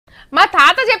మా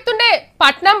తాత చెప్తుండే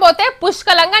పట్నం పోతే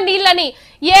పుష్కలంగా నీళ్ళని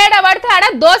ఏడబడితే ఆడ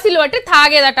దోసిలు పట్టి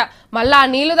తాగేదట. మళ్ళా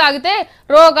నీళ్లు తాగితే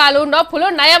రోగాలు నొప్పులు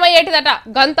నయమయ్యేటిదట.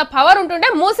 గంత పవర్ ఉంటుండే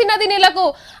మూసి నది నీళ్లకు.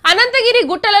 అనంతగిరి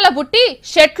గుట్టలలో పుట్టి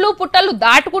చెట్లు పుట్టలు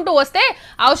దాటుకుంటూ వస్తే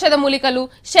ఔషధ మూలికలు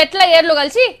చెట్ల ఏర్లు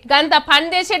కలిసి గంత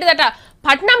పనిచేసేటిదట.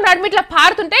 పట్నం నడిమిట్లా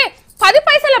పారుతుంటే 10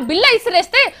 పైసల బిల్ల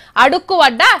ఇసిరేస్తే అడుక్కు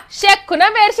వడ్డ చెక్కున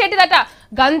వేర్చేటిదట.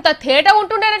 గంత తేట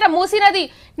ఉంటుండేనట మూసి నది.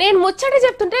 నేను ముచ్చట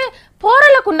చెప్తుంటే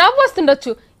పోరలకు నవ్వు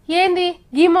వస్తుండొచ్చు. ఏంది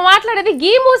గీ మాట్లాడేది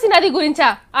గీ మూసి నది గురించా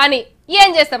అని. ఏం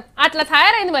చేస్తాం, అట్లా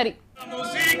తయారైంది మరి.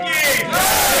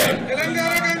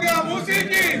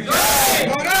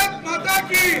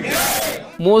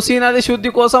 మూసీ నది శుద్ధి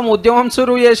కోసం ఉద్యమం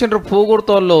సురువు చేసిండ్రు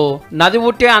పూగుర్తోళ్ళు. నది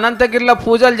పుట్టి అనంతగిరిలో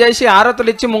పూజలు చేసి ఆరతులు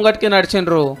ఇచ్చి ముంగటికి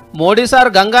నడిచిండ్రు. మోడీ సార్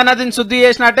గంగా నదిని శుద్ధి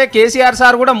చేసినట్టే కేసీఆర్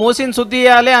సార్ కూడా మూసీని శుద్ధి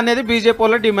చేయాలి అనేది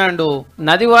బీజేపీల డిమాండ్.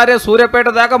 నది వారే సూర్యాపేట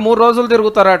దాకా 3 రోజులు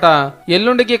తిరుగుతారట.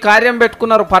 ఎల్లుండికి కార్యం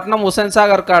పెట్టుకున్నారు పట్నం హుసేన్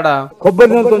సాగర్ కాడ.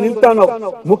 కొబ్బరి నూనెతో నింపుతాను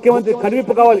ముఖ్యమంత్రి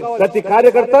కనువిప్పు కావాలి. ప్రతి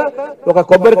కార్యకర్త ఒక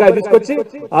కొబ్బరికాయ తీసుకొచ్చి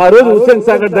ఆ రోజు హుసేన్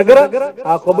సాగర్ దగ్గర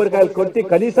ఆ కొబ్బరికాయలు కొట్టి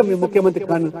కనీసం మీ ముఖ్యమంత్రి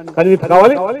కనువిప్పు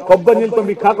కావాలి. కొబ్బరి నీళ్ళతో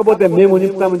మీకు కాకపోతే మేము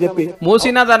నింపుతామని చెప్పి.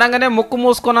 మూసినది అనగానే ముక్కు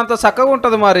మూసుకున్నంత చక్కగా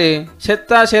ఉంటది. మరి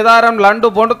చెత్త చెదారం లండు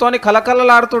బొండుతోని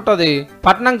కలకలలాడుతుంటది.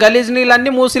 పట్నం గలీజ్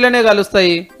నీళ్ళన్నీ మూసిలోనే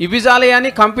కలుస్తాయి. ఇవి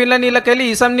జాలయాని కంపెనీల నీళ్ళకెళ్ళి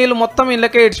ఇసం నీళ్లు మొత్తం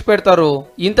ఇళ్ళకే ఇడిచి పెడతారు.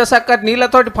 ఇంత చక్కటి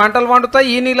నీళ్లతోటి పంటలు వండుతాయి.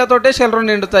 ఈ నీళ్లతోటే చెలరు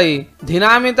నిండుతాయి.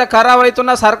 దినామింత ఖరాబ్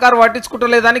అవుతున్నా సర్కారు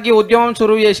పట్టించుకుంటలేదానికి ఉద్యమం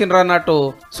చురువు చేసిండ్రు అన్నట్టు.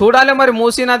 చూడాలి మరి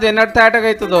మూసినది ఎన్నటి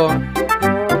తేటగైతుందో.